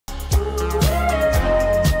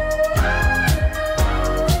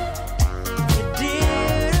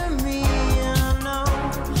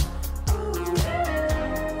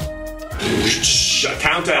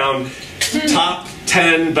count down top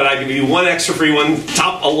 10, but I give you one extra free one,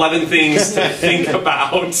 top 11 things to think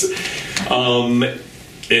about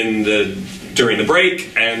during the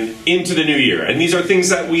break and into the new year. And these are things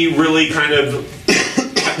that we really kind of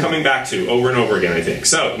kept coming back to over and over again, I think.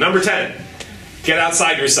 So, number 10, get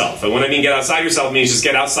outside yourself. And when I mean get outside yourself, it means just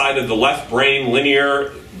get outside of the left brain,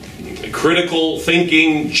 linear, critical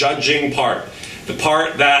thinking, judging part. The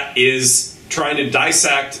part that is trying to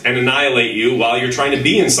dissect and annihilate you while you're trying to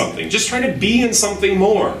be in something. Just try to be in something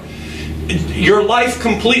more. Your life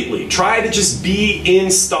completely. Try to just be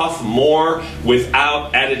in stuff more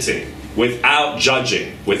without editing, without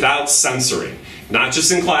judging, without censoring. Not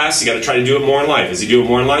just in class, you got to try to do it more in life. As you do it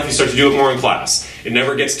more in life, you start to do it more in class. It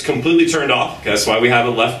never gets completely turned off. That's why we have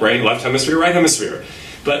a left brain, left hemisphere, right hemisphere.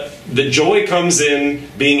 But the joy comes in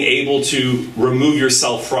being able to remove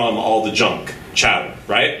yourself from all the junk, chatter,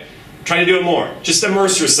 right? Try to do it more. Just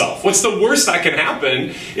immerse yourself. What's the worst that can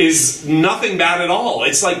happen is nothing bad at all.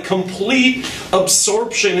 It's like complete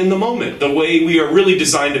absorption in the moment, the way we are really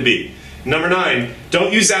designed to be. Number 9,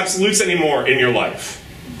 don't use absolutes anymore in your life.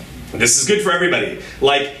 This is good for everybody.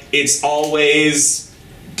 Like, it's always ...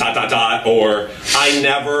 or I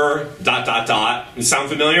never ... Sound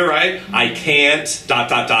familiar, right? I can't ...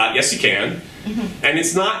 Yes, you can. And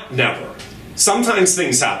it's not never. Sometimes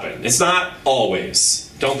things happen. It's not always.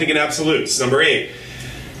 Don't think in absolutes. Number 8.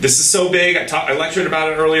 This is so big. I lectured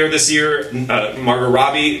about it earlier this year. Margot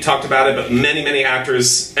Robbie talked about it, but many, many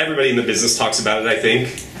actors, everybody in the business talks about it, I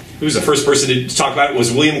think. Who's the first person to talk about it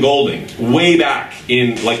was William Golding, way back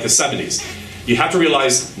in like the 70s. You have to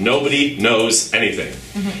realize nobody knows anything.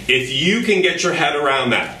 If you can get your head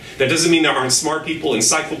around that, that doesn't mean there aren't smart people,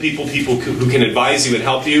 insightful people, people who can advise you and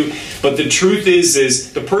help you. But the truth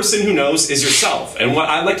is the person who knows is yourself. And what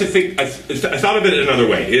I like to think, I thought of it another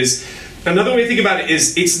way, is another way to think about it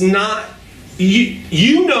is it's not,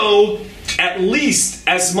 you know at least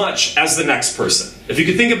as much as the next person. If you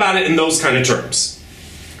could think about it in those kind of terms.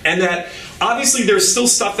 And that obviously there's still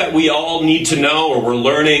stuff that we all need to know, or we're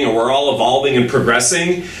learning, or we're all evolving and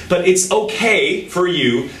progressing, but it's okay for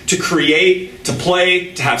you to create, to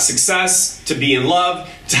play, to have success, to be in love,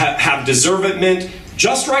 to have deservement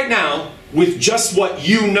just right now with just what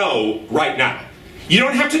you know right now. You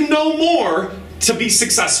don't have to know more to be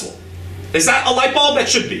successful. Is that a light bulb? That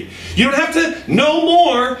should be. You don't have to know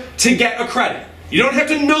more to get a credit. You don't have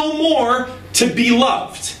to know more to be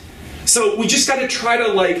loved. So we just got to try to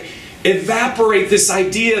like evaporate this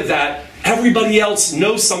idea that everybody else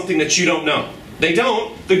knows something that you don't know. They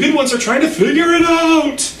don't. The good ones are trying to figure it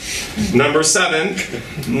out. Number 7.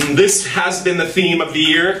 This has been the theme of the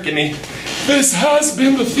year. Give me. This has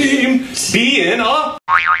been the theme. Being a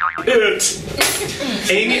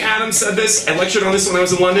it. Amy Adams said this. I lectured on this when I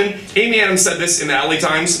was in London. Amy Adams said this in the LA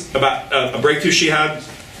Times about a breakthrough she had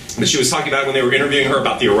that she was talking about when they were interviewing her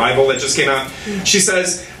about The Arrival that just came out. She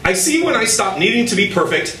says, I see when I stopped needing to be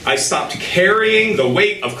perfect, I stopped carrying the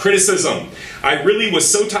weight of criticism. I really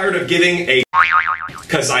was so tired of giving a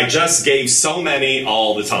because I just gave so many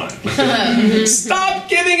all the time. Stop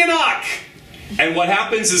giving a knock. And what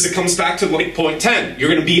happens is it comes back to like point 10. You're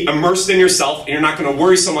going to be immersed in yourself and you're not going to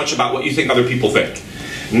worry so much about what you think other people think.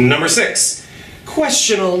 Number 6,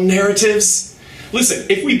 question all narratives. Listen,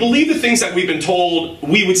 if we believe the things that we've been told,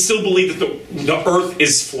 we would still believe that the earth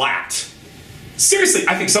is flat. Seriously,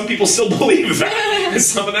 I think some people still believe that. And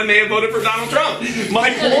some of them may have voted for Donald Trump. My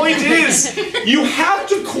point is, you have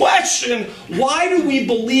to question, why do we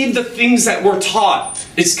believe the things that we're taught?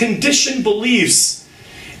 It's conditioned beliefs.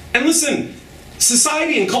 And listen,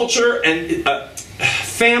 society and culture and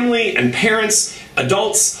family and parents,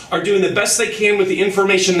 adults are doing the best they can with the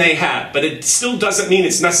information they have, but it still doesn't mean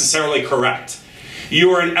it's necessarily correct.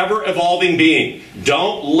 You are an ever-evolving being.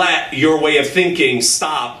 Don't let your way of thinking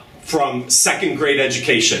stop from second-grade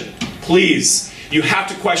education. Please, you have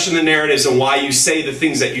to question the narratives and why you say the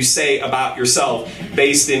things that you say about yourself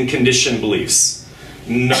based in conditioned beliefs.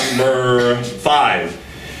 Number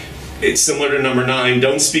 5, it's similar to number 9,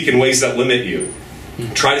 don't speak in ways that limit you.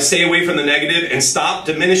 Try to stay away from the negative and stop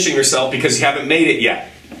diminishing yourself because you haven't made it yet.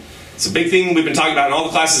 It's a big thing we've been talking about in all the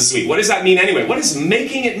classes this week. What does that mean anyway? What does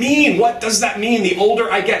making it mean? What does that mean? The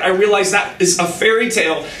older I get, I realize that is a fairy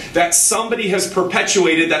tale that somebody has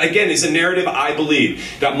perpetuated that, again, is a narrative I believe.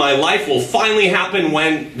 That my life will finally happen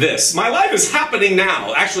when this. My life is happening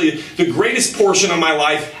now. Actually, the greatest portion of my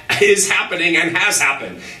life is happening and has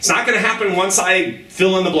happened. It's not going to happen once I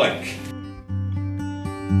fill in the blank.